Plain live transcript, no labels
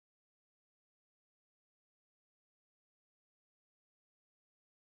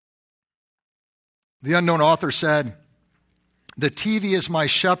The unknown author said, "The TV is my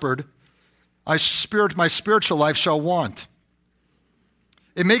shepherd. My spiritual life shall want.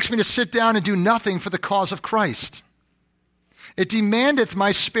 It makes me to sit down and do nothing for the cause of Christ. It demandeth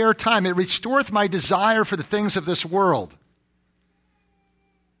my spare time. It restoreth my desire for the things of this world.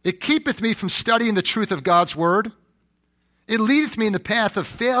 It keepeth me from studying the truth of God's word. It leadeth me in the path of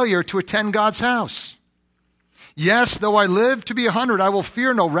failure to attend God's house. Yes, though I live to be 100, I will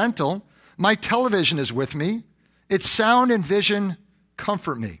fear no rental. My television is with me. Its sound and vision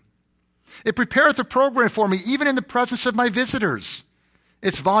comfort me. It prepareth a program for me, even in the presence of my visitors.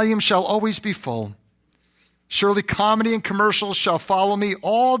 Its volume shall always be full. Surely comedy and commercials shall follow me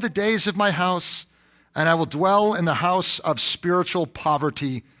all the days of my house, and I will dwell in the house of spiritual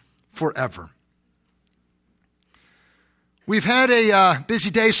poverty forever." We've had a busy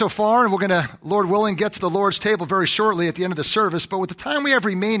day so far, and we're going to, Lord willing, get to the Lord's table very shortly at the end of the service. But with the time we have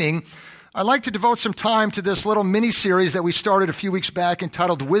remaining, I'd like to devote some time to this little mini-series that we started a few weeks back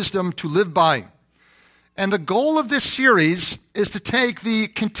entitled Wisdom to Live By. And the goal of this series is to take the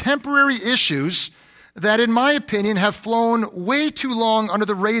contemporary issues that, in my opinion, have flown way too long under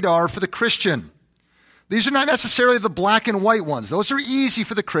the radar for the Christian. These are not necessarily the black and white ones. Those are easy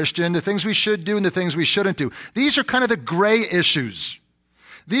for the Christian, the things we should do and the things we shouldn't do. These are kind of the gray issues.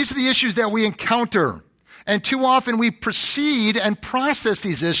 These are the issues that we encounter. And too often we proceed and process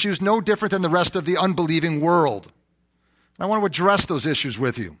these issues no different than the rest of the unbelieving world. I want to address those issues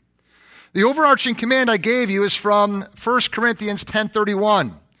with you. The overarching command I gave you is from 1 Corinthians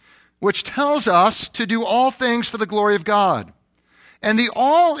 10:31, which tells us to do all things for the glory of God. And the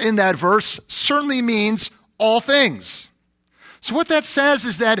all in that verse certainly means all things. So what that says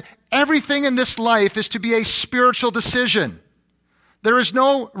is that everything in this life is to be a spiritual decision. There is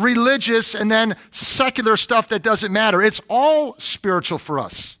no religious and then secular stuff that doesn't matter. It's all spiritual for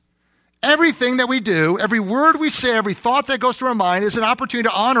us. Everything that we do, every word we say, every thought that goes through our mind is an opportunity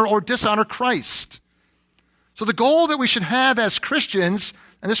to honor or dishonor Christ. So the goal that we should have as Christians,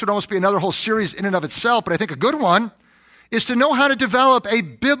 and this would almost be another whole series in and of itself, but I think a good one, is to know how to develop a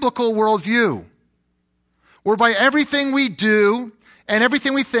biblical worldview, whereby everything we do and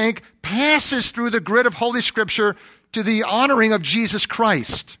everything we think passes through the grid of Holy Scripture to the honoring of Jesus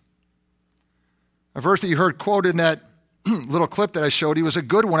Christ. A verse that you heard quoted in that little clip that I showed you was a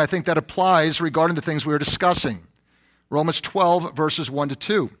good one. I think that applies regarding the things we were discussing. Romans 12, verses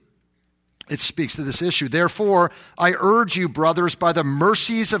 1-2. It speaks to this issue. "Therefore, I urge you, brothers, by the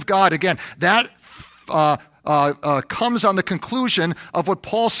mercies of God." Again, that comes on the conclusion of what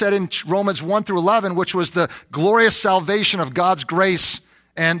Paul said in Romans 1-11, which was the glorious salvation of God's grace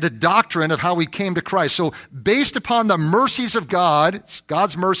and the doctrine of how we came to Christ. So based upon the mercies of God, it's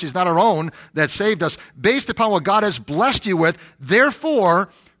God's mercies, not our own, that saved us, based upon what God has blessed you with, therefore,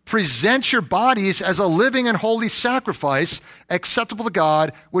 present your bodies as a living and holy sacrifice, acceptable to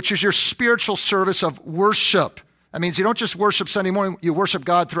God, which is your spiritual service of worship. That means you don't just worship Sunday morning, you worship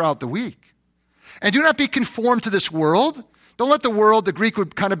God throughout the week. And do not be conformed to this world. Don't let the world, the Greek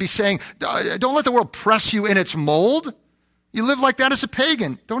would kind of be saying, don't let the world press you in its mold. You live like that as a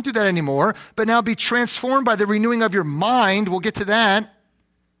pagan. Don't do that anymore. But now be transformed by the renewing of your mind. We'll get to that.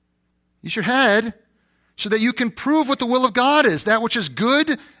 Use your head so that you can prove what the will of God is, that which is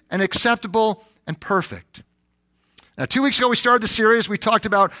good and acceptable and perfect. Now, 2 weeks ago, we started the series. We talked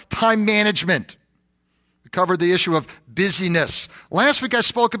about time management. We covered the issue of busyness. Last week, I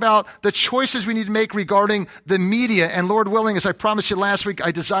spoke about the choices we need to make regarding the media. And Lord willing, as I promised you last week,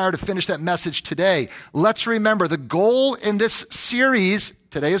 I desire to finish that message today. Let's remember the goal in this series,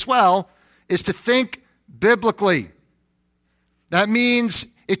 today as well, is to think biblically. That means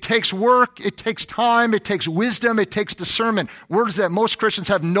it takes work, it takes time, it takes wisdom, it takes discernment. Words that most Christians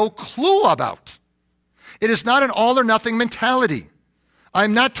have no clue about. It is not an all or nothing mentality.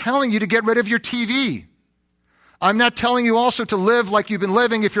 I'm not telling you to get rid of your TV. I'm not telling you also to live like you've been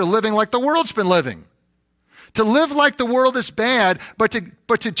living if you're living like the world's been living. To live like the world is bad, but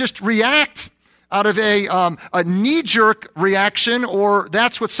to just react out of a knee-jerk reaction, or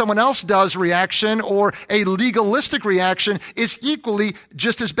that's what someone else does reaction, or a legalistic reaction is equally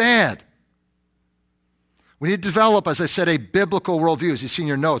just as bad. We need to develop, as I said, a biblical worldview. As you see in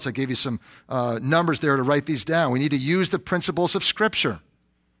your notes, I gave you some numbers there to write these down. We need to use the principles of Scripture.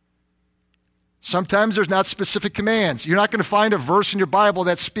 Sometimes there's not specific commands. You're not going to find a verse in your Bible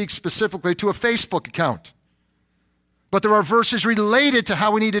that speaks specifically to a Facebook account. But there are verses related to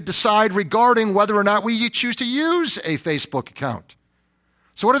how we need to decide regarding whether or not we choose to use a Facebook account.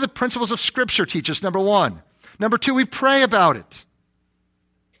 So what do the principles of Scripture teach us? Number one. Number two, we pray about it.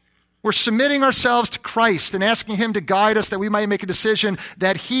 We're submitting ourselves to Christ and asking him to guide us that we might make a decision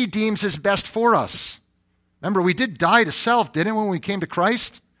that he deems is best for us. Remember, we did die to self, didn't we, when we came to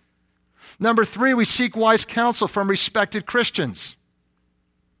Christ? Number 3, we seek wise counsel from respected Christians.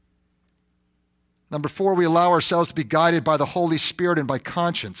 Number 4, we allow ourselves to be guided by the Holy Spirit and by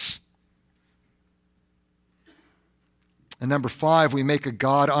conscience. And number 5, we make a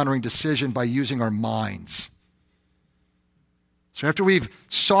God-honoring decision by using our minds. So after we've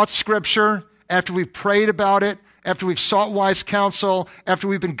sought Scripture, after we've prayed about it, after we've sought wise counsel, after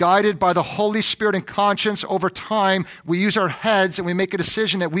we've been guided by the Holy Spirit and conscience over time, we use our heads and we make a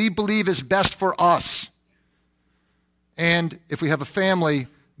decision that we believe is best for us. And if we have a family,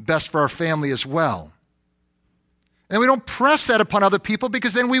 best for our family as well. And we don't press that upon other people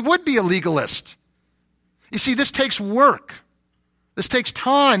because then we would be a legalist. You see, this takes work. This takes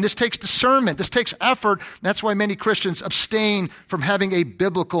time. This takes discernment. This takes effort. That's why many Christians abstain from having a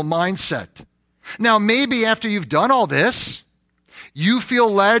biblical mindset. Now, maybe after you've done all this, you feel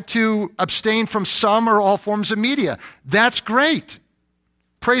led to abstain from some or all forms of media. That's great.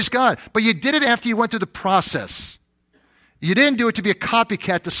 Praise God. But you did it after you went through the process. You didn't do it to be a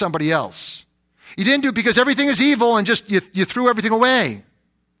copycat to somebody else. You didn't do it because everything is evil and just you threw everything away.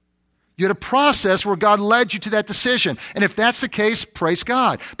 You had a process where God led you to that decision. And if that's the case, praise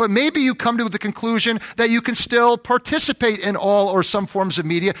God. But maybe you come to the conclusion that you can still participate in all or some forms of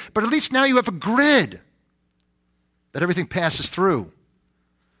media, but at least now you have a grid that everything passes through.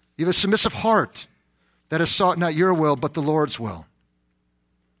 You have a submissive heart that has sought not your will, but the Lord's will.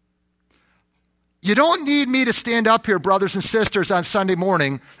 You don't need me to stand up here, brothers and sisters, on Sunday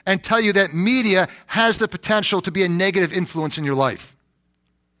morning and tell you that media has the potential to be a negative influence in your life.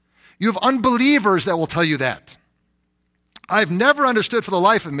 You have unbelievers that will tell you that. I've never understood for the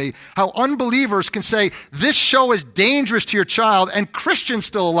life of me how unbelievers can say this show is dangerous to your child and Christians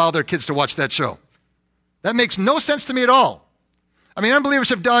still allow their kids to watch that show. That makes no sense to me at all. I mean, unbelievers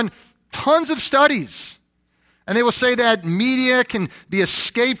have done tons of studies, and they will say that media can be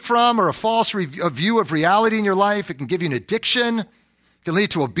escaped from or a false view of reality in your life. It can give you an addiction. It can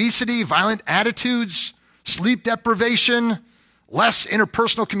lead to obesity, violent attitudes, sleep deprivation, less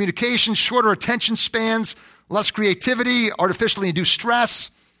interpersonal communication, shorter attention spans, less creativity, artificially induced stress,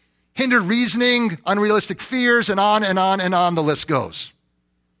 hindered reasoning, unrealistic fears, and on and on and on the list goes.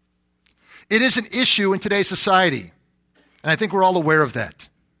 It is an issue in today's society, and I think we're all aware of that.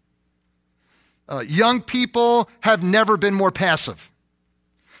 Young people have never been more passive.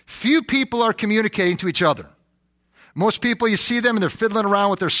 Few people are communicating to each other. Most people, you see them and they're fiddling around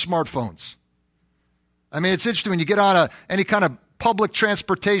with their smartphones. I mean, it's interesting when you get on any kind of public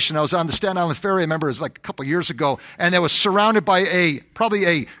transportation. I was on the Staten Island Ferry, I remember it was like a couple years ago, and I was surrounded by probably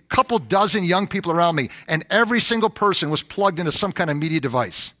a couple dozen young people around me, and every single person was plugged into some kind of media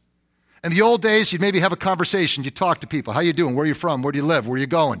device. In the old days, you'd maybe have a conversation, you'd talk to people, how you doing, where are you from, where do you live, where are you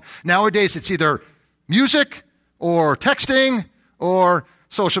going? Nowadays, it's either music or texting or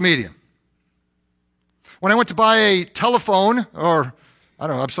social media. When I went to buy a telephone, or I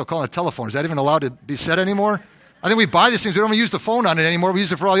don't know, I'm still calling it a telephone. Is that even allowed to be said anymore? I think we buy these things. We don't even use the phone on it anymore. We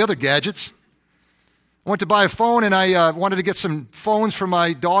use it for all the other gadgets. I went to buy a phone, and I wanted to get some phones for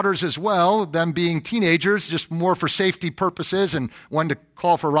my daughters as well, them being teenagers, just more for safety purposes, and wanted to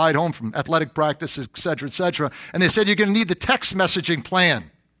call for a ride home from athletic practice, et cetera, et cetera. And they said, you're going to need the text messaging plan.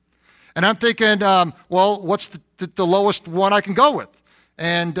 And I'm thinking, well, what's the lowest one I can go with?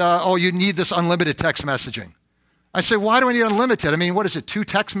 And, you need this unlimited text messaging. I say, why do I need unlimited? I mean, what is it, 2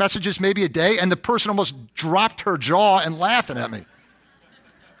 text messages maybe a day? And the person almost dropped her jaw and laughing at me.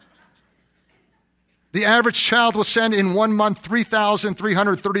 The average child will send in 1 month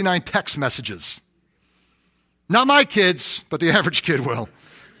 3,339 text messages. Not my kids, but the average kid will.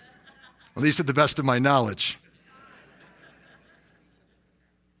 At least at the best of my knowledge.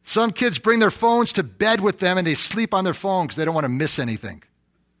 Some kids bring their phones to bed with them and they sleep on their phone because they don't want to miss anything.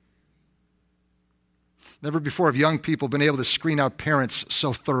 Never before have young people been able to screen out parents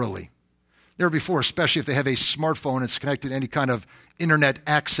so thoroughly. Never before, especially if they have a smartphone and it's connected to any kind of internet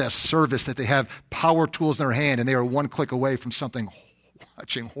access service, that they have power tools in their hand and they are one click away from something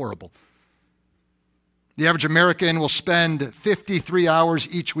watching horrible. The average American will spend 53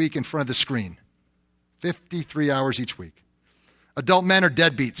 hours each week in front of the screen. 53 hours each week. Adult men are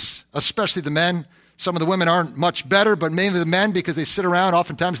deadbeats, especially the men. Some of the women aren't much better, but mainly the men, because they sit around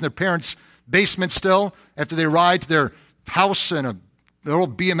oftentimes in their parents' basement still after they ride to their house in their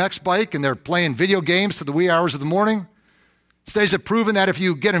old BMX bike, and they're playing video games to the wee hours of the morning. Studies have proven that if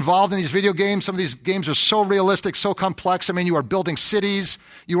you get involved in these video games, some of these games are so realistic, so complex. I mean, you are building cities,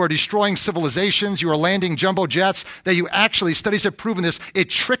 you are destroying civilizations, you are landing jumbo jets, that you actually, studies have proven this, it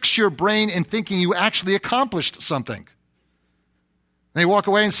tricks your brain in thinking you actually accomplished something. They walk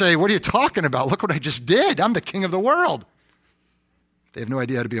away and say, what are you talking about? Look what I just did. I'm the king of the world. They have no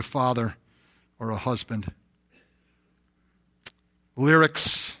idea how to be a father or a husband.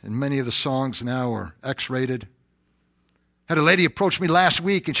 Lyrics in many of the songs now are X-rated. Had a lady approach me last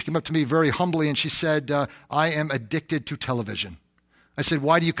week, and she came up to me very humbly, and she said, I am addicted to television. I said,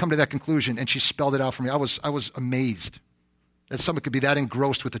 why do you come to that conclusion? And she spelled it out for me. I was amazed that someone could be that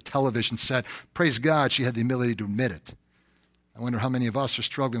engrossed with the television set. Praise God, she had the ability to admit it. I wonder how many of us are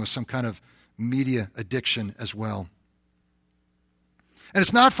struggling with some kind of media addiction as well. And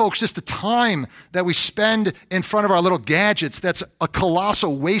it's not, folks, just the time that we spend in front of our little gadgets that's a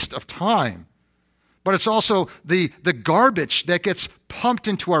colossal waste of time. But it's also the garbage that gets pumped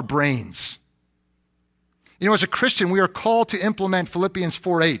into our brains. You know, as a Christian, we are called to implement Philippians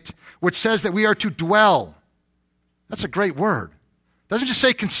 4:8, which says that we are to dwell. That's a great word. It doesn't just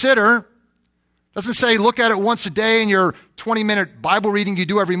say consider. It doesn't say look at it once a day in your 20-minute Bible reading you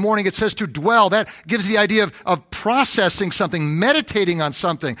do every morning. It says to dwell. That gives the idea of processing something, meditating on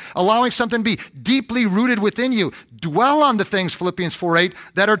something, allowing something to be deeply rooted within you. Dwell on the things, Philippians 4:8,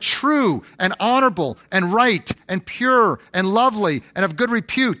 that are true and honorable and right and pure and lovely and of good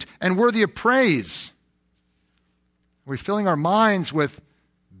repute and worthy of praise. Are we filling our minds with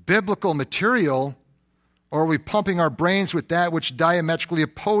biblical material, or are we pumping our brains with that which diametrically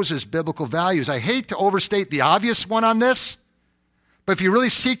opposes biblical values? I hate to overstate the obvious one on this, but if you really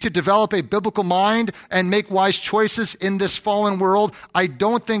seek to develop a biblical mind and make wise choices in this fallen world, I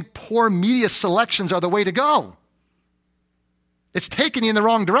don't think poor media selections are the way to go. It's taking you in the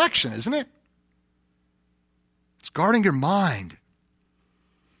wrong direction, isn't it? It's guarding your mind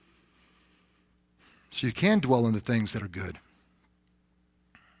so you can dwell on the things that are good.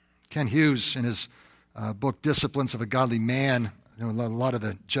 Ken Hughes, in his book, Disciplines of a Godly Man. You know, a lot of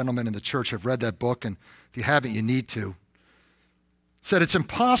the gentlemen in the church have read that book, and if you haven't, you need to. Said it's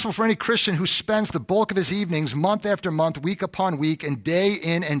impossible for any Christian who spends the bulk of his evenings, month after month, week upon week, and day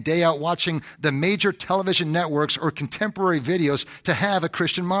in and day out watching the major television networks or contemporary videos to have a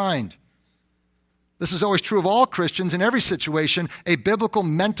Christian mind. This is always true of all Christians in every situation. A biblical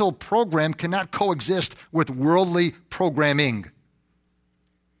mental program cannot coexist with worldly programming.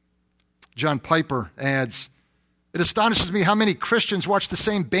 John Piper adds, it astonishes me how many Christians watch the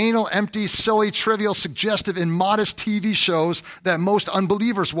same banal, empty, silly, trivial, suggestive, and modest TV shows that most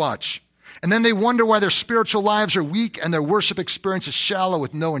unbelievers watch. And then they wonder why their spiritual lives are weak and their worship experience is shallow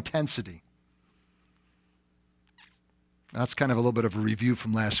with no intensity. That's kind of a little bit of a review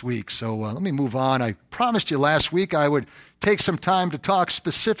from last week. So let me move on. I promised you last week I would take some time to talk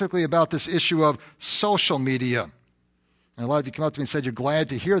specifically about this issue of social media. And a lot of you came up to me and said you're glad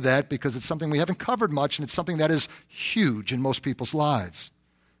to hear that because it's something we haven't covered much, and it's something that is huge in most people's lives.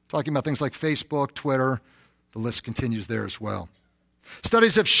 Talking about things like Facebook, Twitter, the list continues there as well.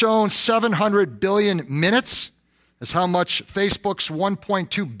 Studies have shown 700 billion minutes is how much Facebook's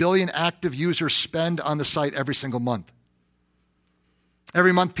 1.2 billion active users spend on the site every single month.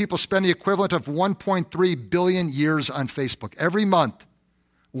 Every month, people spend the equivalent of 1.3 billion years on Facebook. Every month,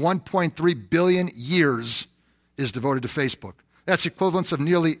 1.3 billion years is devoted to Facebook. That's the equivalent of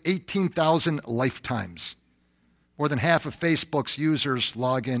nearly 18,000 lifetimes. More than half of Facebook's users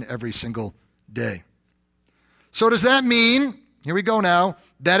log in every single day. So does that mean, here we go now,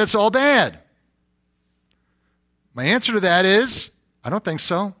 that it's all bad? My answer to that is, I don't think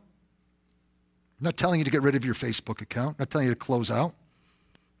so. I'm not telling you to get rid of your Facebook account. I'm not telling you to close out.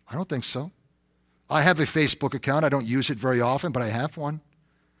 I don't think so. I have a Facebook account. I don't use it very often, but I have one.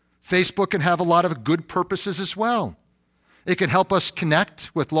 Facebook can have a lot of good purposes as well. It can help us connect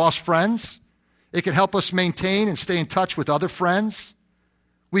with lost friends. It can help us maintain and stay in touch with other friends.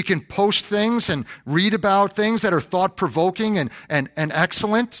 We can post things and read about things that are thought-provoking and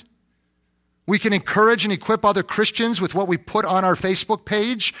excellent. We can encourage and equip other Christians with what we put on our Facebook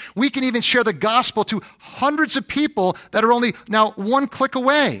page. We can even share the gospel to hundreds of people that are only now one click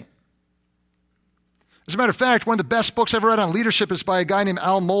away. As a matter of fact, one of the best books I've ever read on leadership is by a guy named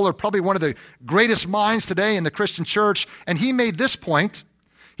Al Mohler, probably one of the greatest minds today in the Christian church. And he made this point.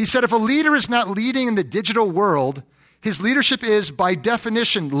 He said, if a leader is not leading in the digital world, his leadership is, by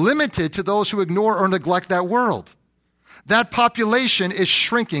definition, limited to those who ignore or neglect that world. That population is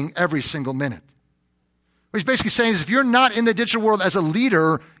shrinking every single minute. What he's basically saying is if you're not in the digital world as a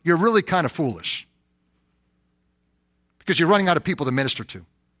leader, you're really kind of foolish because you're running out of people to minister to.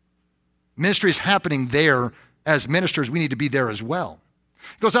 Ministry is happening there, as ministers, we need to be there as well.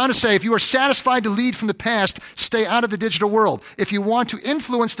 It goes on to say, if you are satisfied to lead from the past, stay out of the digital world. If you want to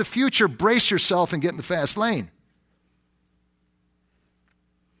influence the future, brace yourself and get in the fast lane.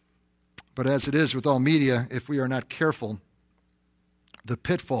 But as it is with all media, if we are not careful, the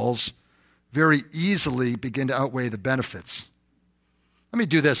pitfalls very easily begin to outweigh the benefits. Let me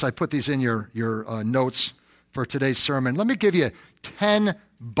do this. I put these in your notes for today's sermon. Let me give you 10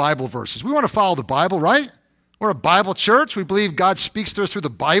 Bible verses. We want to follow the Bible, right? We're a Bible church. We believe God speaks to us through the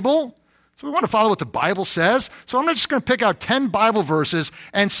Bible. So we want to follow what the Bible says. So I'm just going to pick out 10 Bible verses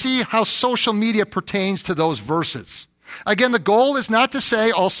and see how social media pertains to those verses. Again, the goal is not to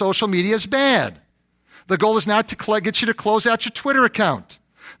say all social media is bad. The goal is not to get you to close out your Twitter account.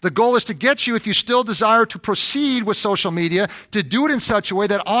 The goal is to get you, if you still desire to proceed with social media, to do it in such a way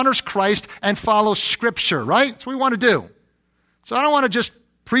that honors Christ and follows Scripture, right? That's what we want to do. So I don't want to just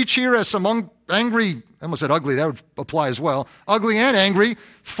preach here as some angry, I almost said ugly, that would apply as well, ugly and angry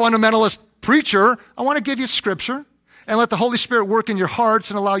fundamentalist preacher. I want to give you Scripture and let the Holy Spirit work in your hearts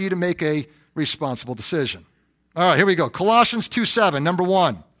and allow you to make a responsible decision. All right, here we go. Colossians 2:7, number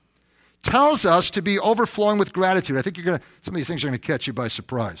 1. Tells us to be overflowing with gratitude. I think some of these things are going to catch you by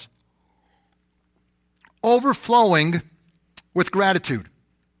surprise. Overflowing with gratitude.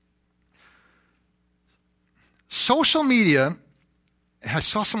 Social media, and I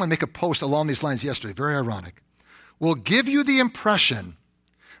saw someone make a post along these lines yesterday, very ironic, will give you the impression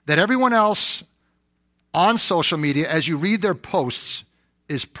that everyone else on social media, as you read their posts,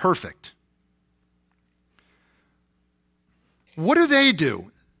 is perfect. What do they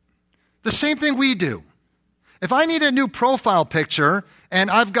do? The same thing we do. If I need a new profile picture and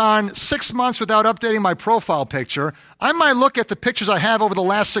I've gone 6 months without updating my profile picture, I might look at the pictures I have over the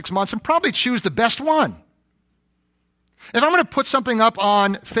last 6 months and probably choose the best one. If I'm going to put something up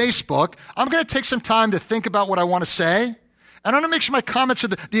on Facebook, I'm going to take some time to think about what I want to say, and I'm going to make sure my comments are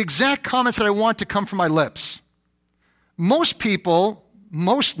the exact comments that I want to come from my lips. Most people,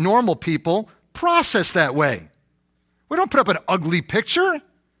 most normal people, process that way. We don't put up an ugly picture.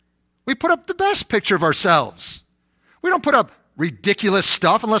 We put up the best picture of ourselves. We don't put up ridiculous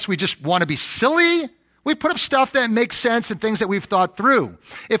stuff unless we just want to be silly. We put up stuff that makes sense and things that we've thought through.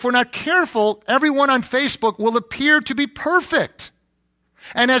 If we're not careful, everyone on Facebook will appear to be perfect.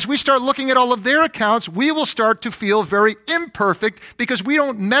 And as we start looking at all of their accounts, we will start to feel very imperfect because we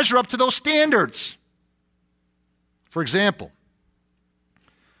don't measure up to those standards. For example,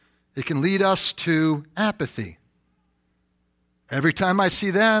 it can lead us to apathy. Every time I see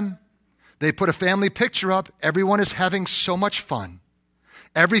them, they put a family picture up. Everyone is having so much fun.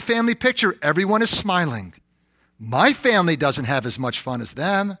 Every family picture, everyone is smiling. My family doesn't have as much fun as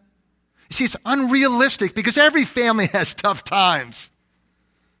them. You see, it's unrealistic because every family has tough times.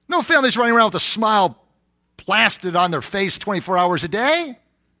 No family's running around with a smile plastered on their face 24 hours a day.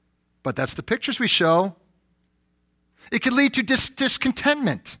 But that's the pictures we show. It can lead to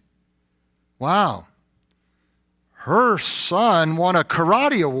discontentment. Wow. Her son won a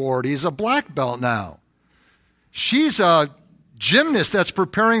karate award. He's a black belt now. She's a gymnast that's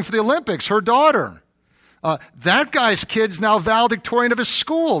preparing for the Olympics, her daughter. That guy's kid's now valedictorian of his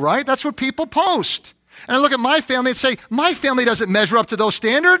school, right? That's what people post. And I look at my family and say, my family doesn't measure up to those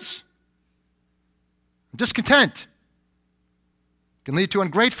standards. Discontent can lead to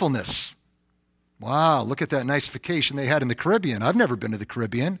ungratefulness. Wow, look at that nice vacation they had in the Caribbean. I've never been to the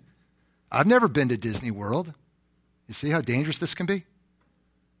Caribbean. I've never been to Disney World. You see how dangerous this can be?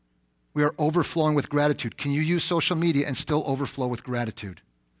 We are overflowing with gratitude. Can you use social media and still overflow with gratitude?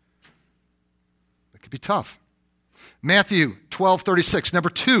 It could be tough. Matthew 12:36, number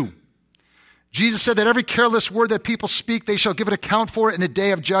 2. Jesus said that every careless word that people speak, they shall give an account for it in the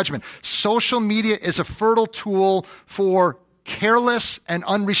day of judgment. Social media is a fertile tool for careless and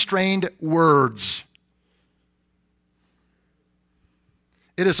unrestrained words.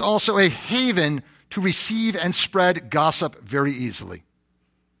 It is also a haven to receive and spread gossip very easily.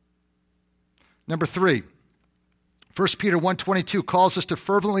 Number 3, 1 Peter 1:22 calls us to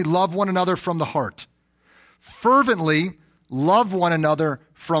fervently love one another from the heart. Fervently love one another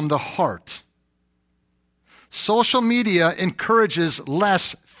from the heart. Social media encourages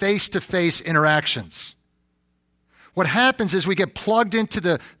less face-to-face interactions. What happens is we get plugged into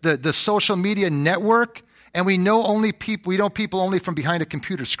the social media network, and we know people only from behind a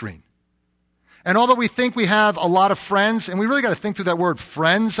computer screen. And although we think we have a lot of friends, and we really got to think through that word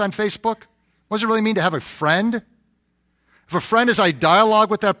friends on Facebook. What does it really mean to have a friend? If a friend is I dialogue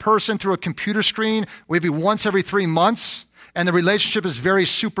with that person through a computer screen, maybe once every 3 months, and the relationship is very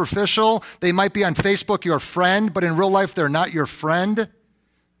superficial, they might be on Facebook your friend, but in real life they're not your friend.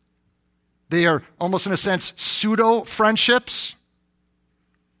 They are almost in a sense pseudo-friendships.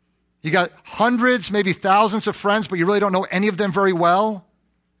 You got hundreds, maybe thousands of friends, but you really don't know any of them very well.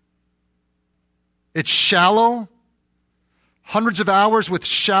 It's shallow. Hundreds of hours with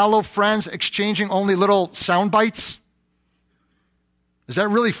shallow friends exchanging only little sound bites. Is that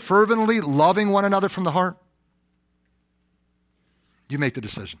really fervently loving one another from the heart? You make the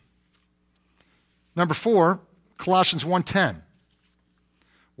decision. Number 4, Colossians 1:10.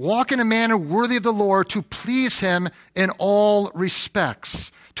 Walk in a manner worthy of the Lord to please him in all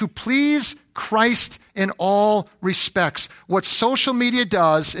respects. To please Christ in all respects. What social media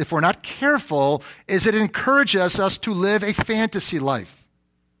does, if we're not careful, is it encourages us to live a fantasy life.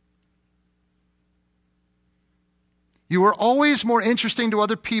 You are always more interesting to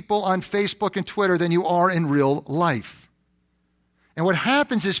other people on Facebook and Twitter than you are in real life. And what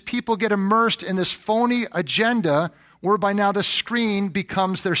happens is people get immersed in this phony agenda whereby now the screen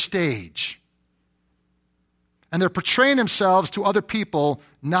becomes their stage. And they're portraying themselves to other people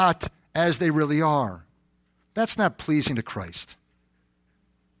not as they really are. That's not pleasing to Christ.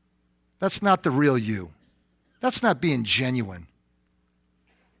 That's not the real you. That's not being genuine.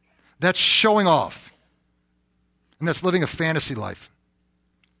 That's showing off. And that's living a fantasy life.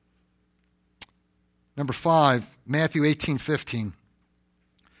 Number 5, Matthew 18:15.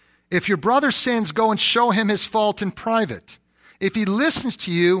 If your brother sins, go and show him his fault in private. If he listens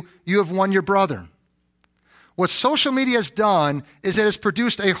to you, you have won your brother. What social media has done is it has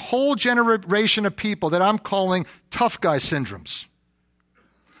produced a whole generation of people that I'm calling tough guy syndromes.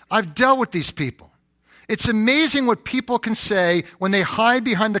 I've dealt with these people. It's amazing what people can say when they hide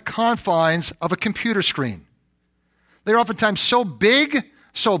behind the confines of a computer screen. They're oftentimes so big,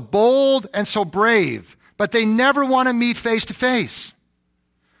 so bold, and so brave, but they never want to meet face to face.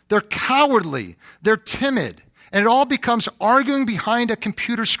 They're cowardly, they're timid, and it all becomes arguing behind a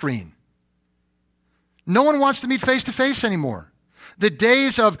computer screen. No one wants to meet face-to-face anymore. The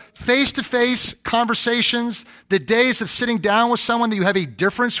days of face-to-face conversations, the days of sitting down with someone that you have a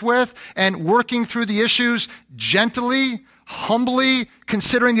difference with and working through the issues gently, humbly,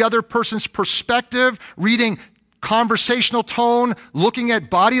 considering the other person's perspective, reading conversational tone, looking at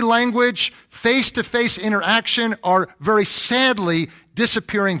body language, face-to-face interaction are very sadly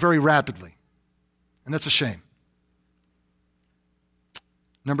disappearing very rapidly. And that's a shame.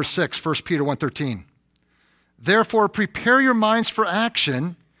 Number 6, 1 Peter 1:13. Therefore, prepare your minds for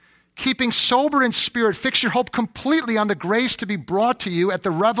action, keeping sober in spirit, fix your hope completely on the grace to be brought to you at the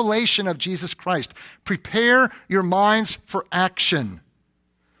revelation of Jesus Christ. Prepare your minds for action.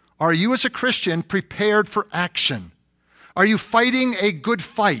 Are you as a Christian prepared for action? Are you fighting a good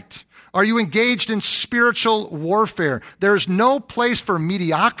fight? Are you engaged in spiritual warfare? There is no place for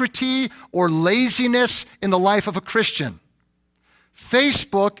mediocrity or laziness in the life of a Christian.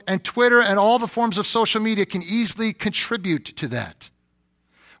 Facebook and Twitter and all the forms of social media can easily contribute to that.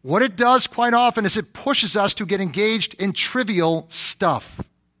 What it does quite often is it pushes us to get engaged in trivial stuff. Have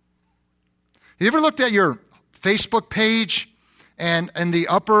you ever looked at your Facebook page and in the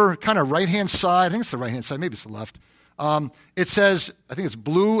upper kind of right-hand side, I think it's the right-hand side, maybe it's the left, it says, I think it's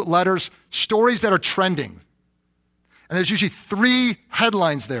blue letters, stories that are trending. And there's usually 3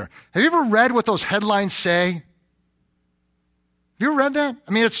 headlines there. Have you ever read what those headlines say? Have you ever read that?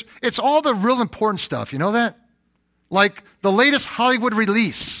 I mean, it's all the real important stuff. You know that? Like the latest Hollywood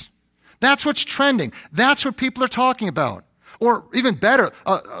release. That's what's trending. That's what people are talking about. Or even better,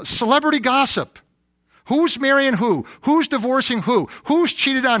 celebrity gossip. Who's marrying who? Who's divorcing who? Who's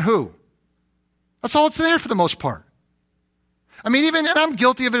cheated on who? That's all it's there for the most part. I mean, and I'm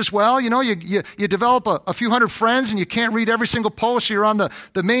guilty of it as well. You know, you develop a few hundred friends and you can't read every single post. So you're on the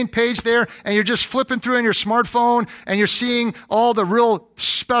main page there and you're just flipping through on your smartphone and you're seeing all the real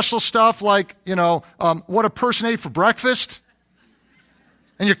special stuff like, what a person ate for breakfast.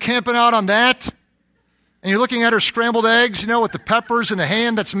 And you're camping out on that. And you're looking at her scrambled eggs, with the peppers and the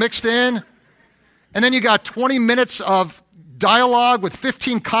ham that's mixed in. And then you got 20 minutes of dialogue with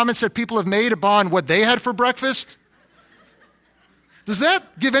 15 comments that people have made upon what they had for breakfast. Does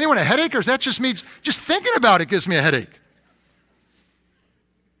that give anyone a headache, or is that just me? Just thinking about it gives me a headache.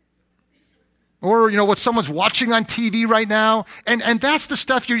 Or, what someone's watching on TV right now. And that's the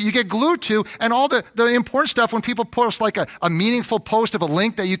stuff you get glued to. And all the important stuff when people post like a meaningful post of a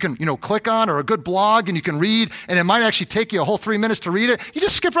link that you can, click on, or a good blog and you can read, and it might actually take you a whole 3 minutes to read it. You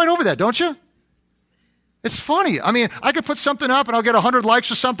just skip right over that, don't you? It's funny. I mean, I could put something up and I'll get 100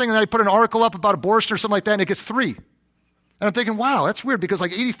 likes or something, and then I put an article up about abortion or something like that, and it gets 3. And I'm thinking, wow, that's weird because like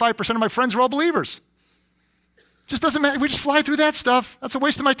 85% of my friends are all believers. Just doesn't matter. We just fly through that stuff. That's a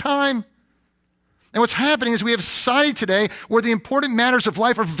waste of my time. And what's happening is we have a society today where the important matters of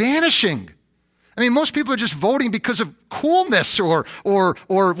life are vanishing. I mean, most people are just voting because of coolness or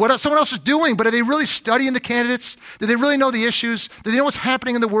what someone else is doing, but are they really studying the candidates? Do they really know the issues? Do they know what's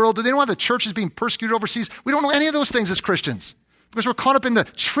happening in the world? Do they know how the church is being persecuted overseas? We don't know any of those things as Christians because we're caught up in the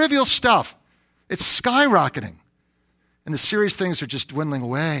trivial stuff. It's skyrocketing. And the serious things are just dwindling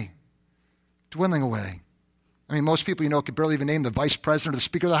away. Dwindling away. I mean, most people, could barely even name the vice president or the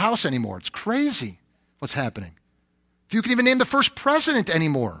Speaker of the House anymore. It's crazy what's happening. Few can even name the first president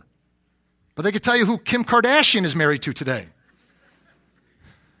anymore. But they could tell you who Kim Kardashian is married to today.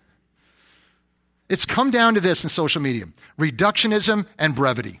 It's come down to this in social media. Reductionism and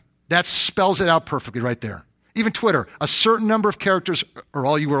brevity. That spells it out perfectly right there. Even Twitter, a certain number of characters are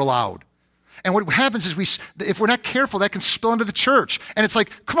all you are allowed. And what happens is if we're not careful, that can spill into the church. And it's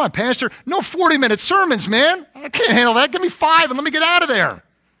like, come on, pastor, no 40-minute sermons, man. I can't handle that. Give me 5 and let me get out of there.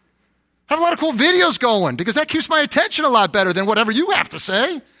 Have a lot of cool videos going because that keeps my attention a lot better than whatever you have to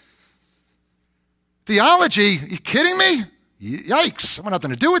say. Theology, you kidding me? Yikes, I want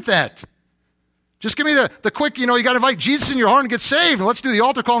nothing to do with that. Just give me the quick, you got to invite Jesus in your heart and get saved, and let's do the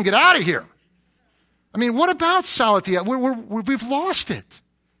altar call and get out of here. I mean, what about solid theology? We've lost it.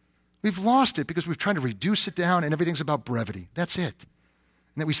 We've lost it because we've tried to reduce it down, and everything's about brevity. That's it.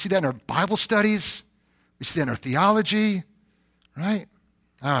 And then we see that in our Bible studies. We see that in our theology, right?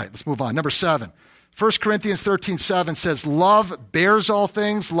 All right, let's move on. Number 7. 1 Corinthians 13:7 says, love bears all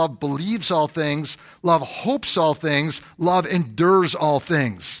things, love believes all things, love hopes all things, love endures all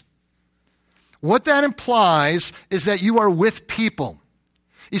things. What that implies is that you are with people.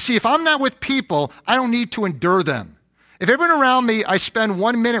 You see, if I'm not with people, I don't need to endure them. If everyone around me I spend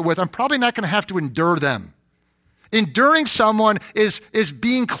 1 minute with, I'm probably not going to have to endure them. Enduring someone is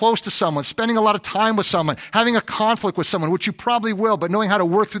being close to someone, spending a lot of time with someone, having a conflict with someone, which you probably will, but knowing how to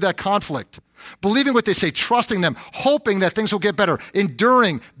work through that conflict. Believing what they say, trusting them, hoping that things will get better,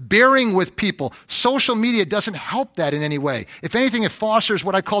 enduring, bearing with people. Social media doesn't help that in any way. If anything, it fosters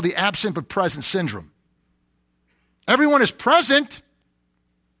what I call the absent but present syndrome. Everyone is present.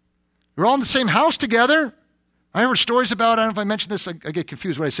 We're all in the same house together. I heard stories about, I don't know if I mentioned this, I get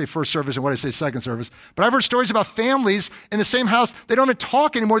confused when I say first service and when I say second service, but I've heard stories about families in the same house. They don't even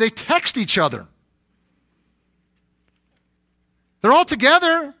talk anymore. They text each other. They're all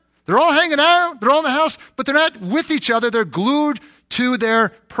together. They're all hanging out. They're all in the house, but they're not with each other. They're glued to their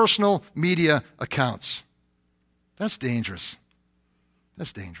personal media accounts. That's dangerous.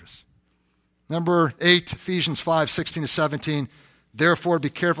 That's dangerous. Number 8, Ephesians 5:16-17. Therefore, be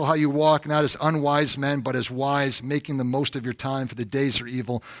careful how you walk, not as unwise men, but as wise, making the most of your time, for the days are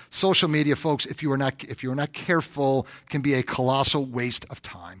evil. Social media, folks, if you are not careful, can be a colossal waste of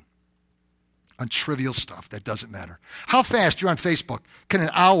time on trivial stuff that doesn't matter. How fast, you're on Facebook, can an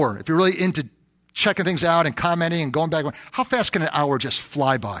hour, if you're really into checking things out and commenting and going back, how fast can an hour just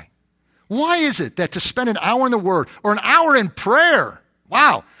fly by? Why is it that to spend an hour in the Word or an hour in prayer,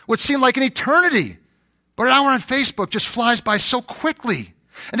 wow, would seem like an eternity? But an hour on Facebook just flies by so quickly.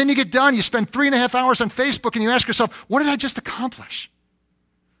 And then you get done, you spend 3.5 hours on Facebook and you ask yourself, what did I just accomplish?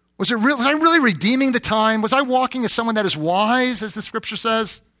 Was I really redeeming the time? Was I walking as someone that is wise, as the scripture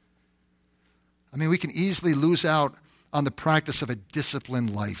says? I mean, we can easily lose out on the practice of a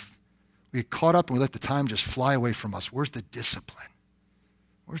disciplined life. We get caught up and we let the time just fly away from us. Where's the discipline?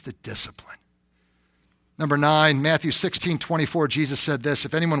 Where's the discipline? Number 9, Matthew 16:24, Jesus said this,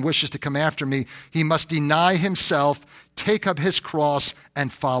 if anyone wishes to come after me, he must deny himself, take up his cross,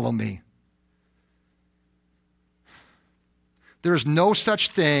 and follow me. There is no such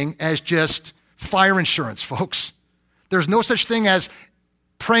thing as just fire insurance, folks. There's no such thing as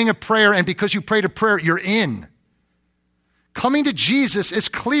praying a prayer, and because you prayed a prayer, you're in. Coming to Jesus is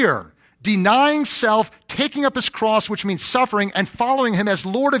clear. Denying self, taking up his cross, which means suffering, and following him as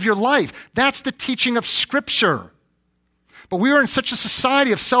Lord of your life. That's the teaching of Scripture. But we are in such a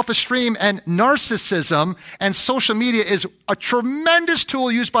society of self-esteem and narcissism, and social media is a tremendous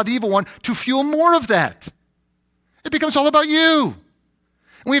tool used by the evil one to fuel more of that. It becomes all about you.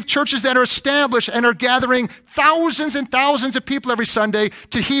 And we have churches that are established and are gathering thousands and thousands of people every Sunday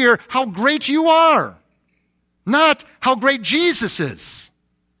to hear how great you are, not how great Jesus is.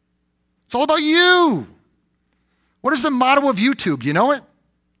 It's all about you. What is the motto of YouTube? Do you know it?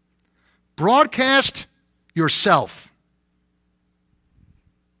 Broadcast yourself.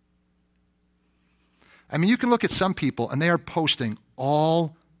 I mean, you can look at some people and they are posting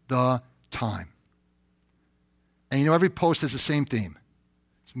all the time. And every post has the same theme.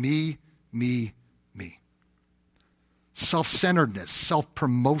 It's me, me, me. Self-centeredness,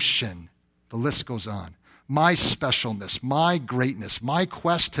 self-promotion, the list goes on. My specialness, my greatness, my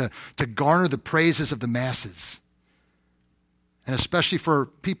quest to garner the praises of the masses. And especially for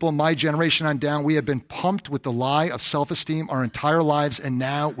people in my generation on down, we have been pumped with the lie of self-esteem our entire lives, and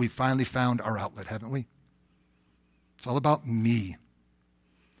now we finally found our outlet, haven't we? It's all about me.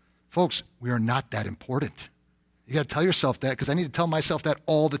 Folks, we are not that important. You got to tell yourself that, because I need to tell myself that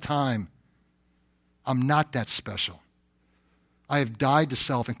all the time. I'm not that special. I have died to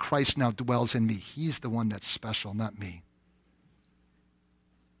self, and Christ now dwells in me. He's the one that's special, not me.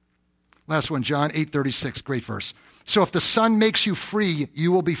 Last one, John 8:36, great verse. So if the Son makes you free,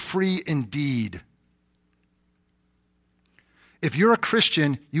 you will be free indeed. If you're a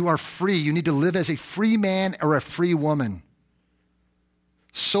Christian, you are free. You need to live as a free man or a free woman.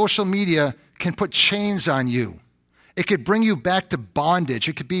 Social media can put chains on you. It could bring you back to bondage.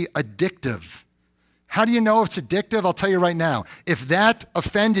 It could be addictive. How do you know if it's addictive? I'll tell you right now. If that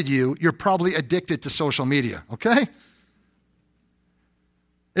offended you, you're probably addicted to social media, okay?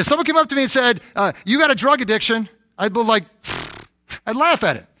 If someone came up to me and said, you got a drug addiction, I'd be like, I'd laugh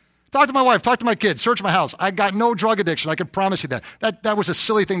at it. Talk to my wife, talk to my kids, search my house. I got no drug addiction. I can promise you that. That was a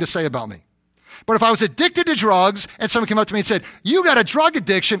silly thing to say about me. But if I was addicted to drugs and someone came up to me and said, you got a drug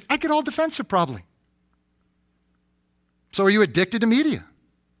addiction, I'd get all defensive probably. So are you addicted to media?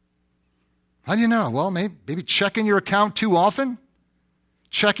 How do you know? Well, maybe checking your account too often,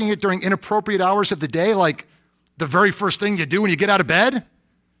 checking it during inappropriate hours of the day, like the very first thing you do when you get out of bed,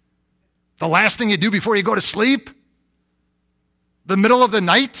 the last thing you do before you go to sleep, the middle of the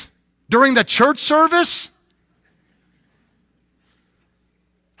night, during the church service.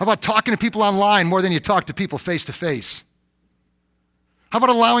 How about talking to people online more than you talk to people face to face? How about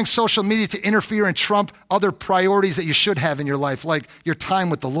allowing social media to interfere and trump other priorities that you should have in your life, like your time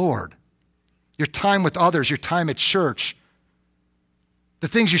with the Lord, your time with others, your time at church, the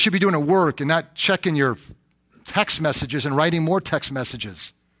things you should be doing at work and not checking your text messages and writing more text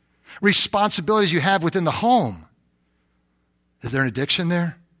messages, responsibilities you have within the home. Is there an addiction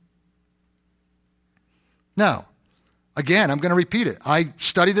there? No. Again, I'm going to repeat it. I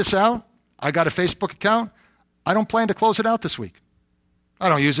studied this out. I got a Facebook account. I don't plan to close it out this week. I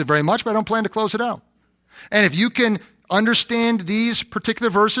don't use it very much, but I don't plan to close it out. And if you can understand these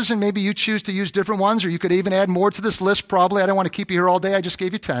particular verses, and maybe you choose to use different ones, or you could even add more to this list probably. I don't want to keep you here all day. I just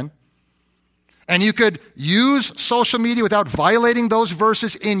gave you 10. And you could use social media without violating those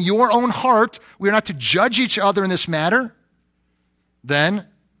verses in your own heart. We are not to judge each other in this matter. Then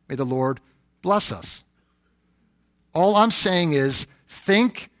may the Lord bless us. All I'm saying is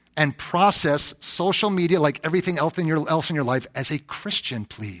think and process social media like everything else in your life as a Christian,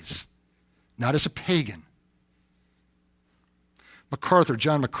 please, not as a pagan.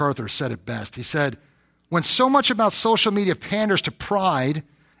 John MacArthur said it best. He said, when so much about social media panders to pride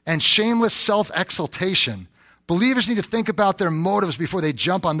and shameless self-exaltation, believers need to think about their motives before they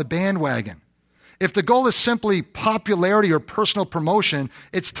jump on the bandwagon. If the goal is simply popularity or personal promotion,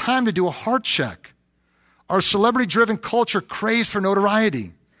 it's time to do a heart check. Our celebrity-driven culture craves for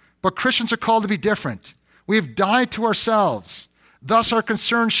notoriety, but Christians are called to be different. We have died to ourselves. Thus, our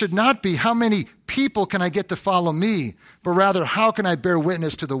concern should not be how many people can I get to follow me, but rather how can I bear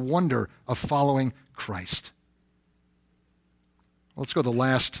witness to the wonder of following Christ. Let's go to the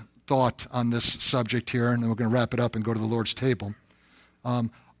last thought on this subject here, and then we're going to wrap it up and go to the Lord's table.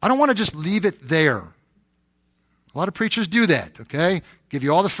 I don't want to just leave it there. A lot of preachers do that, okay? Give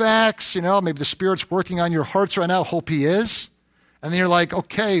you all the facts, maybe the Spirit's working on your hearts right now, hope He is. And then you're like,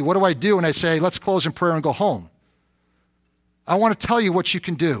 okay, what do I do? And I say, let's close in prayer and go home. I want to tell you what you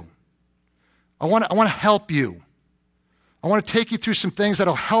can do. I want to help you. I want to take you through some things that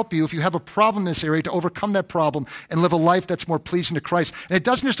will help you if you have a problem in this area to overcome that problem and live a life that's more pleasing to Christ. And it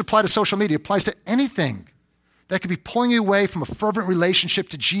doesn't just apply to social media. It applies to anything that could be pulling you away from a fervent relationship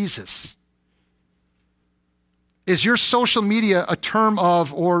to Jesus. Is your social media a term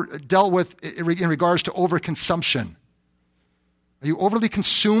of or dealt with in regards to overconsumption? Are you overly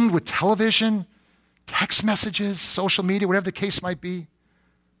consumed with television, text messages, social media, whatever the case might be?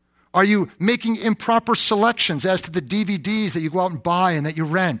 Are you making improper selections as to the DVDs that you go out and buy and that you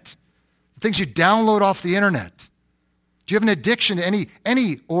rent, the things you download off the internet? Do you have an addiction to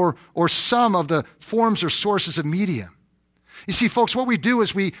any or some of the forms or sources of media? You see, folks, what we do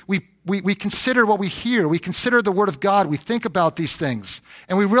is we consider what we hear. We consider the Word of God. We think about these things.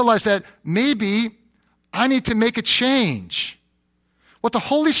 And we realize that maybe I need to make a change. What the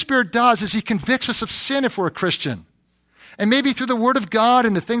Holy Spirit does is He convicts us of sin if we're a Christian. And maybe through the Word of God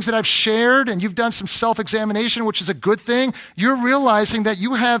and the things that I've shared, and you've done some self-examination, which is a good thing, you're realizing that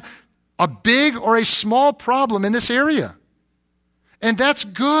you have a big or a small problem in this area. And that's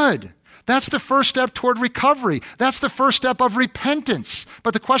good. That's the first step toward recovery. That's the first step of repentance.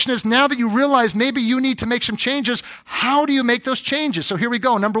 But the question is, now that you realize maybe you need to make some changes, how do you make those changes? So here we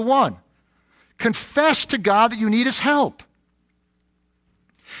go. Number one, confess to God that you need his help.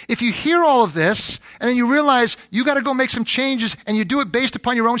 If you hear all of this and then you realize you got to go make some changes and you do it based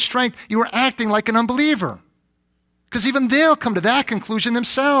upon your own strength, you are acting like an unbeliever. Because even they'll come to that conclusion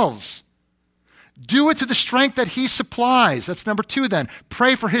themselves. Do it through the strength that he supplies. That's number two then.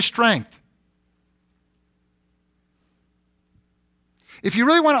 Pray for his strength. If you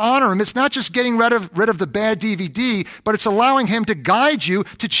really want to honor him, it's not just getting rid of the bad DVD, but it's allowing him to guide you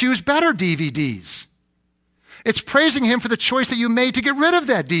to choose better DVDs. It's praising him for the choice that you made to get rid of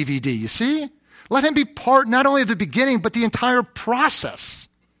that DVD, you see? Let him be part not only of the beginning, but the entire process.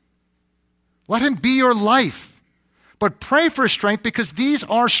 Let him be your life. But pray for his strength because these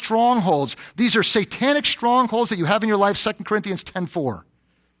are strongholds. These are satanic strongholds that you have in your life, 2 Corinthians 10:4.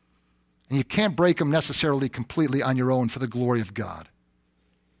 And you can't break them necessarily completely on your own for the glory of God.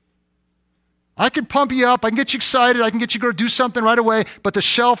 I can pump you up, I can get you excited, I can get you to go do something right away, but the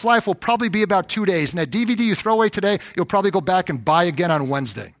shelf life will probably be about 2 days. And that DVD you throw away today, you'll probably go back and buy again on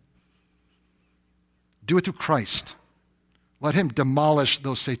Wednesday. Do it through Christ. Let him demolish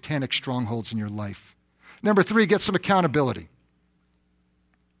those satanic strongholds in your life. Number three, get some accountability.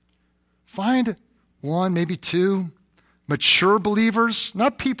 Find one, maybe two, mature believers,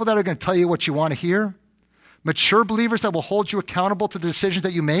 not people that are going to tell you what you want to hear, mature believers that will hold you accountable to the decisions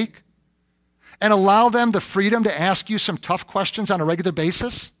that you make, and allow them the freedom to ask you some tough questions on a regular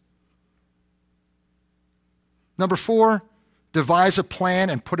basis. Number four, devise a plan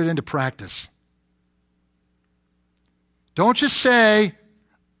and put it into practice. Don't just say,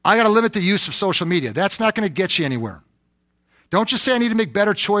 I got to limit the use of social media. That's not going to get you anywhere. Don't just say I need to make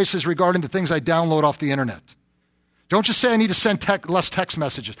better choices regarding the things I download off the internet. Don't just say I need to send less text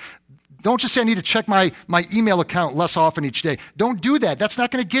messages. Don't just say I need to check my email account less often each day. Don't do that. That's not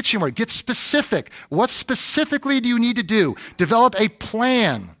going to get you anywhere. Get specific. What specifically do you need to do? Develop a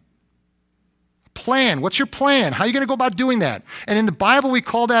plan. Plan. What's your plan? How are you going to go about doing that? And in the Bible, we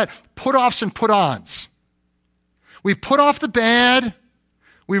call that put-offs and put-ons. We put off the bad,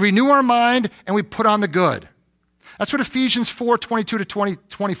 we renew our mind, and we put on the good. That's what Ephesians 4:22 to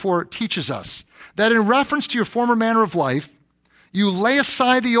 24 teaches us. That in reference to your former manner of life, you lay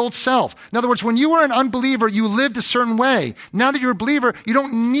aside the old self. In other words, when you were an unbeliever, you lived a certain way. Now that you're a believer, you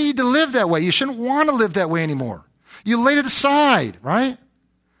don't need to live that way. You shouldn't want to live that way anymore. You laid it aside, right?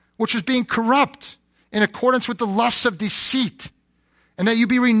 Which was being corrupt in accordance with the lusts of deceit. And that you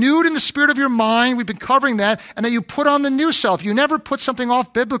be renewed in the spirit of your mind, we've been covering that, and that you put on the new self. You never put something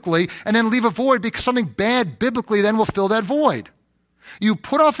off biblically and then leave a void because something bad biblically then will fill that void. You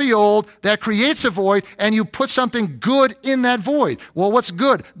put off the old, that creates a void, and you put something good in that void. Well, what's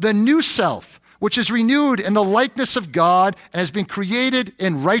good? The new self, which is renewed in the likeness of God and has been created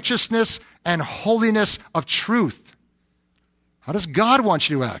in righteousness and holiness of truth. How does God want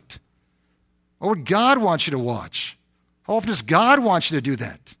you to act? What would God want you to watch? How often does God want you to do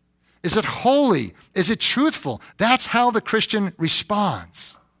that? Is it holy? Is it truthful? That's how the Christian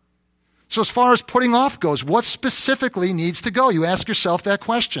responds. So as far as putting off goes, what specifically needs to go? You ask yourself that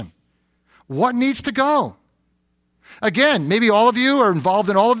question. What needs to go? Again, maybe all of you are involved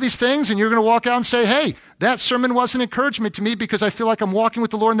in all of these things and you're going to walk out and say, hey, that sermon was an encouragement to me because I feel like I'm walking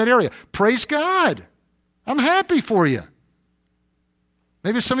with the Lord in that area. Praise God. I'm happy for you.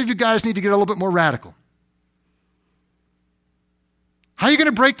 Maybe some of you guys need to get a little bit more radical. How are you going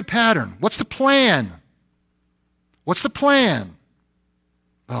to break the pattern? What's the plan? What's the plan?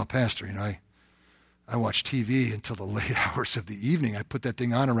 Oh, Pastor, I watch TV until the late hours of the evening. I put that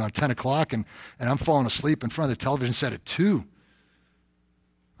thing on around 10 o'clock and I'm falling asleep in front of the television set at 2.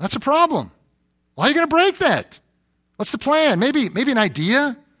 That's a problem. Why are you going to break that? What's the plan? Maybe an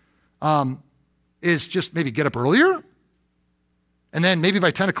idea is just maybe get up earlier and then maybe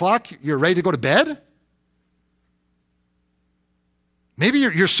by 10 o'clock you're ready to go to bed. Maybe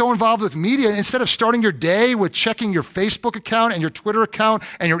you're so involved with media, instead of starting your day with checking your Facebook account and your Twitter account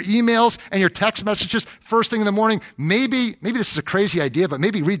and your emails and your text messages first thing in the morning, maybe this is a crazy idea, but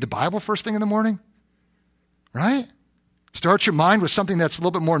maybe read the Bible first thing in the morning, right? Start your mind with something that's a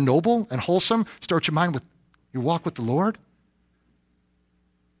little bit more noble and wholesome. Start your mind with your walk with the Lord.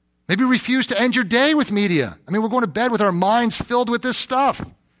 Maybe refuse to end your day with media. We're going to bed with our minds filled with this stuff.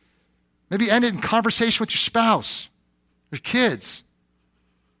 Maybe end it in conversation with your spouse, your kids.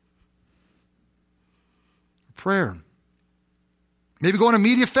 Prayer. Maybe go on a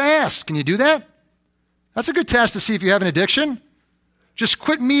media fast. Can you do that? That's a good test to see if you have an addiction. Just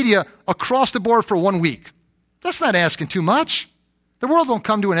quit media across the board for 1 week. That's not asking too much. The world won't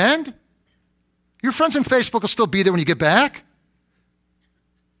come to an end. Your friends on Facebook will still be there when you get back.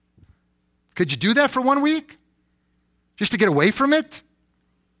 Could you do that for 1 week? Just to get away from it?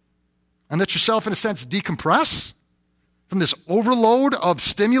 And let yourself, in a sense, decompress from this overload of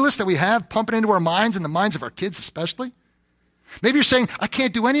stimulus that we have pumping into our minds and the minds of our kids especially? Maybe you're saying, I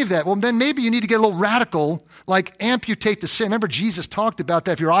can't do any of that. Well, then maybe you need to get a little radical, like amputate the sin. Remember, Jesus talked about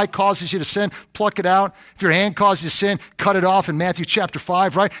that. If your eye causes you to sin, pluck it out. If your hand causes you to sin, cut it off in Matthew chapter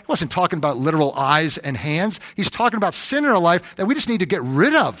 5, right? He wasn't talking about literal eyes and hands. He's talking about sin in our life that we just need to get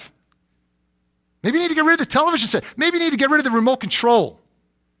rid of. Maybe you need to get rid of the television set. Maybe you need to get rid of the remote control.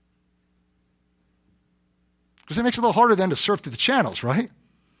 Because it makes it a little harder then to surf through the channels, right?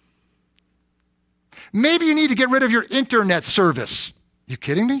 Maybe you need to get rid of your internet service. You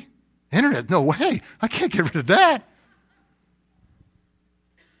kidding me? Internet? No way. I can't get rid of that.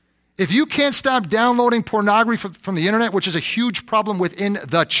 If you can't stop downloading pornography from the internet, which is a huge problem within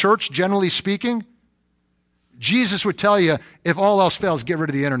the church, generally speaking, Jesus would tell you, if all else fails, get rid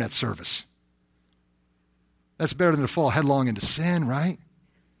of the internet service. That's better than to fall headlong into sin, right?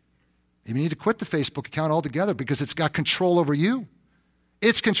 You need to quit the Facebook account altogether because it's got control over you.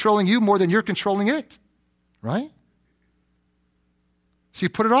 It's controlling you more than you're controlling it, right? So you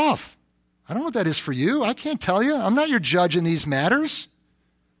put it off. I don't know what that is for you. I can't tell you. I'm not your judge in these matters.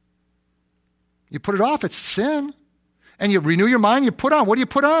 You put it off, it's sin. And you renew your mind, you put on. What do you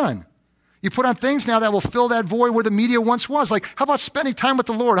put on? You put on things now that will fill that void where the media once was. Like, how about spending time with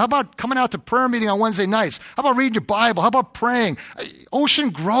the Lord? How about coming out to prayer meeting on Wednesday nights? How about reading your Bible? How about praying? Ocean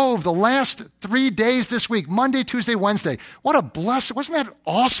Grove, the last 3 days this week, Monday, Tuesday, Wednesday. What a blessing. Wasn't that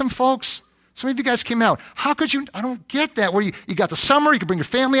awesome, folks? Some of you guys came out. How could you? I don't get that. Where you got the summer, you can bring your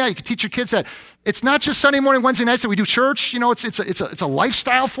family out, you can teach your kids that it's not just Sunday morning, Wednesday nights that we do church. You know, it's a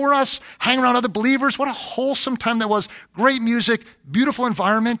lifestyle for us. Hang around other believers. What a wholesome time that was. Great music, beautiful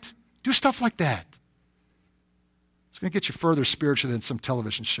environment. Do stuff like that. It's going to get you further spiritually than some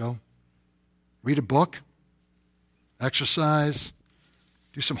television show. Read a book, exercise,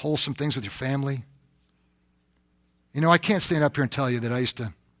 do some wholesome things with your family. You know, I can't stand up here and tell you that I used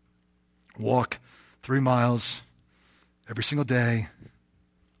to walk 3 miles every single day,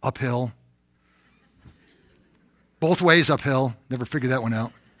 uphill, both ways uphill, never figured that one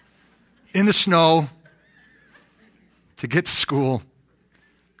out, in the snow to get to school.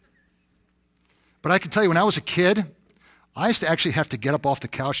 But I can tell you, when I was a kid, I used to actually have to get up off the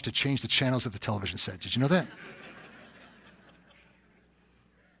couch to change the channels that the television set. Did you know that?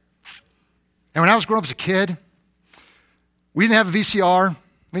 And when I was growing up as a kid, we didn't have a VCR.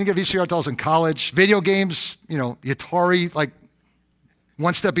 We didn't get a VCR until I was in college. Video games, you know, the Atari, like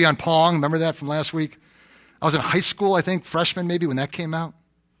one step beyond Pong. Remember that from last week? I was in high school, I think, freshman maybe, when that came out.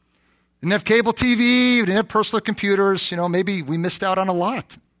 Didn't have cable TV. We didn't have personal computers. You know, maybe we missed out on a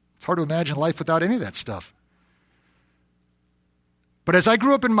lot. It's hard to imagine life without any of that stuff. But as I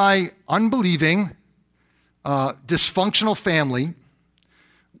grew up in my unbelieving, dysfunctional family,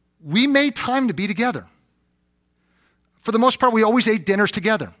 we made time to be together. For the most part, we always ate dinners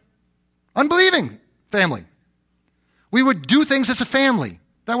together. Unbelieving family. We would do things as a family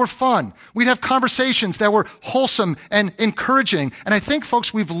that were fun. We'd have conversations that were wholesome and encouraging. And I think,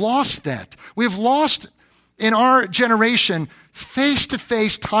 folks, we've lost that. We've lost, in our generation,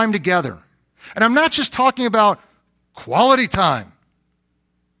 face-to-face time together. And I'm not just talking about quality time.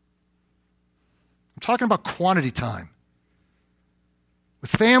 I'm talking about quantity time.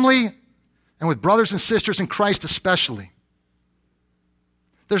 With family and with brothers and sisters in Christ especially.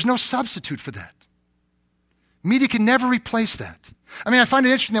 There's no substitute for that. Media can never replace that. I mean, I find it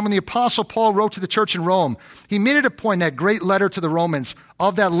interesting that when the Apostle Paul wrote to the church in Rome, he made it a point, that great letter to the Romans,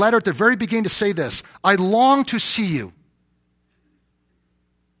 of that letter at the very beginning to say this: I long to see you,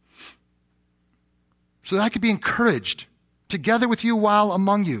 so that I could be encouraged together with you while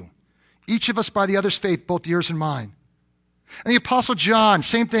among you, each of us by the other's faith, both yours and mine. And the Apostle John,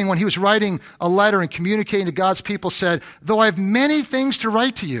 same thing, when he was writing a letter and communicating to God's people, said, though I have many things to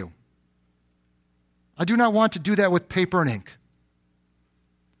write to you, I do not want to do that with paper and ink.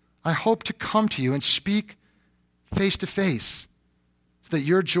 I hope to come to you and speak face to face so that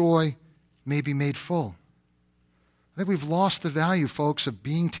your joy may be made full. I think we've lost the value, folks, of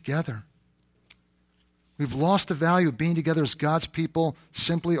being together. We've lost the value of being together as God's people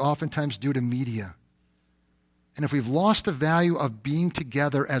simply oftentimes due to media. And if we've lost the value of being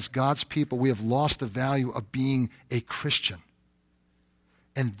together as God's people, we have lost the value of being a Christian.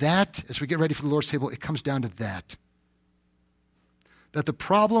 And that, as we get ready for the Lord's table, it comes down to that. That the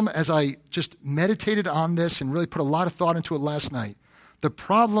problem, as I just meditated on this and really put a lot of thought into it last night, the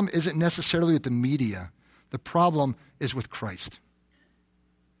problem isn't necessarily with the media. The problem is with Christ.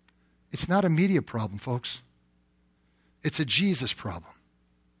 It's not a media problem, folks. It's a Jesus problem.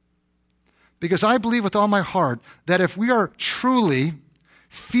 Because I believe with all my heart that if we are truly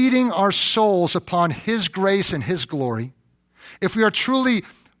feeding our souls upon His grace and His glory, if we are truly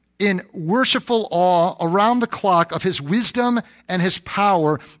in worshipful awe around the clock of His wisdom and His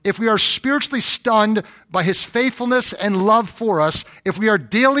power, if we are spiritually stunned by His faithfulness and love for us, if we are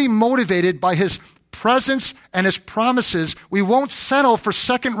daily motivated by His presence and His promises, we won't settle for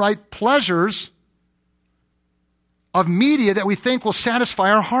second-rate pleasures of media that we think will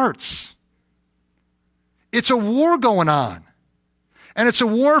satisfy our hearts. It's a war going on, and it's a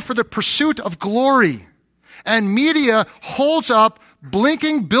war for the pursuit of glory. And media holds up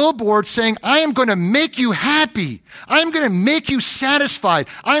blinking billboards saying, I am going to make you happy. I'm going to make you satisfied.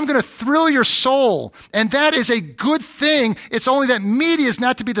 I'm going to thrill your soul. And that is a good thing. It's only that media is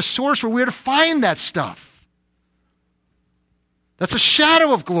not to be the source where we're to find that stuff. That's a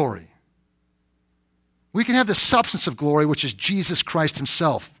shadow of glory. We can have the substance of glory, which is Jesus Christ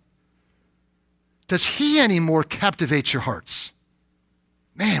Himself. Does He anymore captivate your hearts?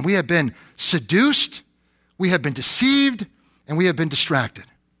 Man, we have been seduced, we have been deceived, and we have been distracted.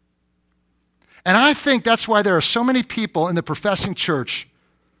 And I think that's why there are so many people in the professing church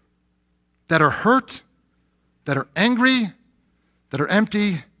that are hurt, that are angry, that are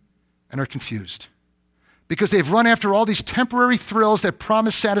empty, and are confused. Because they've run after all these temporary thrills that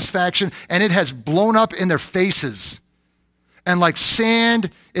promise satisfaction, and it has blown up in their faces. And like sand,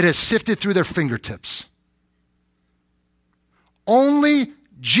 it has sifted through their fingertips. Only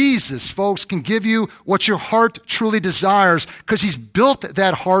Jesus, folks, can give you what your heart truly desires, because He's built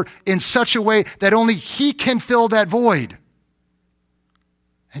that heart in such a way that only He can fill that void.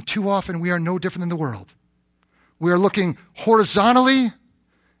 And too often we are no different than the world. We are looking horizontally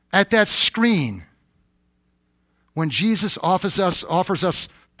at that screen when Jesus offers us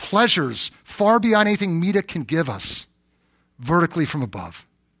pleasures far beyond anything media can give us, vertically from above.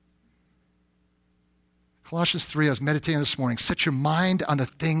 Colossians 3, I was meditating this morning, set your mind on the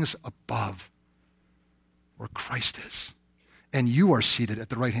things above, where Christ is, and you are seated at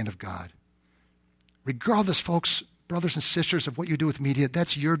the right hand of God. Regardless, folks, brothers and sisters, of what you do with media,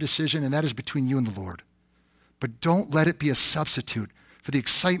 that's your decision, and that is between you and the Lord. But don't let it be a substitute for the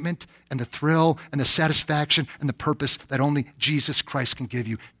excitement and the thrill and the satisfaction and the purpose that only Jesus Christ can give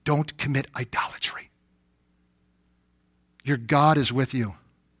you. Don't commit idolatry. Your God is with you.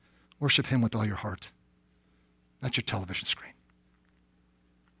 Worship Him with all your heart, not your television screen.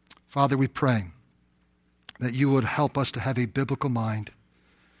 Father, we pray that you would help us to have a biblical mind,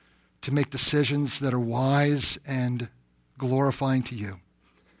 to make decisions that are wise and glorifying to you.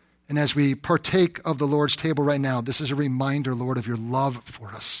 And as we partake of the Lord's table right now, this is a reminder, Lord, of your love for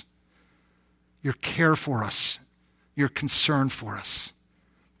us, your care for us, your concern for us.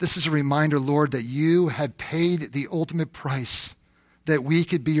 This is a reminder, Lord, that you had paid the ultimate price that we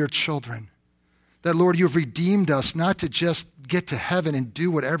could be your children. That, Lord, you have redeemed us not to just get to heaven and do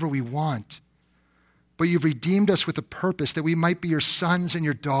whatever we want, but you've redeemed us with a purpose that we might be your sons and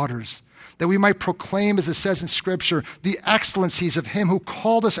your daughters, that we might proclaim, as it says in Scripture, the excellencies of Him who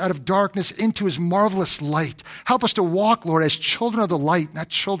called us out of darkness into His marvelous light. Help us to walk, Lord, as children of the light, not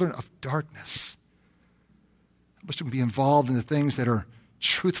children of darkness. Help us to be involved in the things that are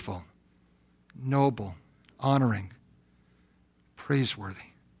truthful, noble, honoring, praiseworthy.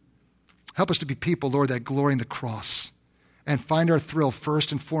 Help us to be people, Lord, that glory in the cross and find our thrill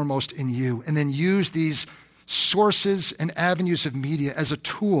first and foremost in you, and then use these sources and avenues of media as a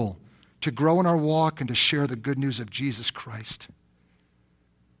tool to grow in our walk and to share the good news of Jesus Christ.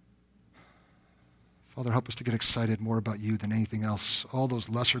 Father, help us to get excited more about you than anything else, all those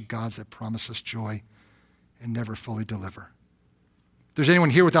lesser gods that promise us joy and never fully deliver. If there's anyone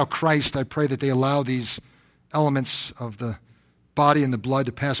here without Christ, I pray that they allow these elements of the body and the blood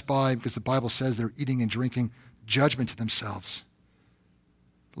to pass by, because the Bible says they're eating and drinking judgment to themselves.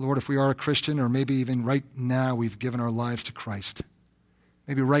 Lord, if we are a Christian, or maybe even right now we've given our lives to Christ,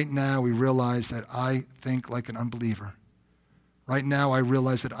 maybe right now we realize that I think like an unbeliever. Right now I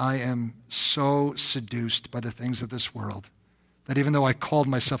realize that I am so seduced by the things of this world that even though I called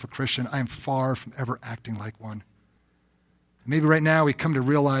myself a Christian, I am far from ever acting like one. Maybe right now we come to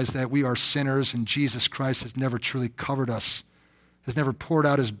realize that we are sinners and Jesus Christ has never truly covered us, has never poured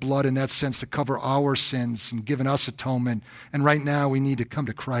out His blood in that sense to cover our sins and given us atonement. And right now we need to come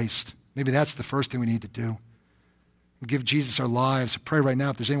to Christ. Maybe that's the first thing we need to do. Give Jesus our lives. I pray right now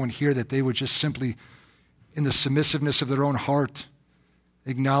if there's anyone here that they would just simply, in the submissiveness of their own heart,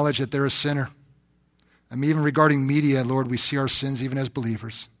 acknowledge that they're a sinner. I mean, even regarding media, Lord, we see our sins even as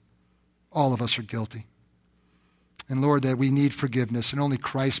believers. All of us are guilty. And Lord, that we need forgiveness, and only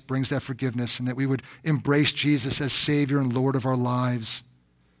Christ brings that forgiveness, and that we would embrace Jesus as Savior and Lord of our lives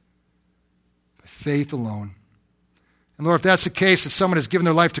by faith alone. And Lord, if that's the case, if someone has given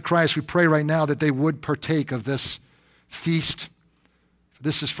their life to Christ, we pray right now that they would partake of this feast.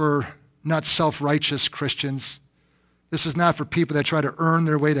 This is for not self-righteous Christians. This is not for people that try to earn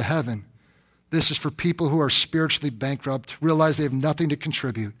their way to heaven. This is for people who are spiritually bankrupt, realize they have nothing to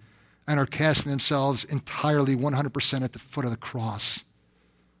contribute, and are casting themselves entirely 100% at the foot of the cross.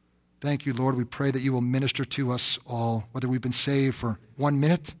 Thank you, Lord. We pray that you will minister to us all, whether we've been saved for 1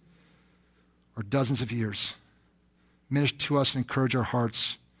 minute or dozens of years. Minister to us and encourage our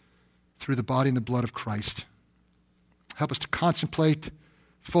hearts through the body and the blood of Christ. Help us to contemplate,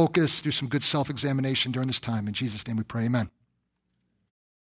 focus, do some good self-examination during this time. In Jesus' name we pray, amen.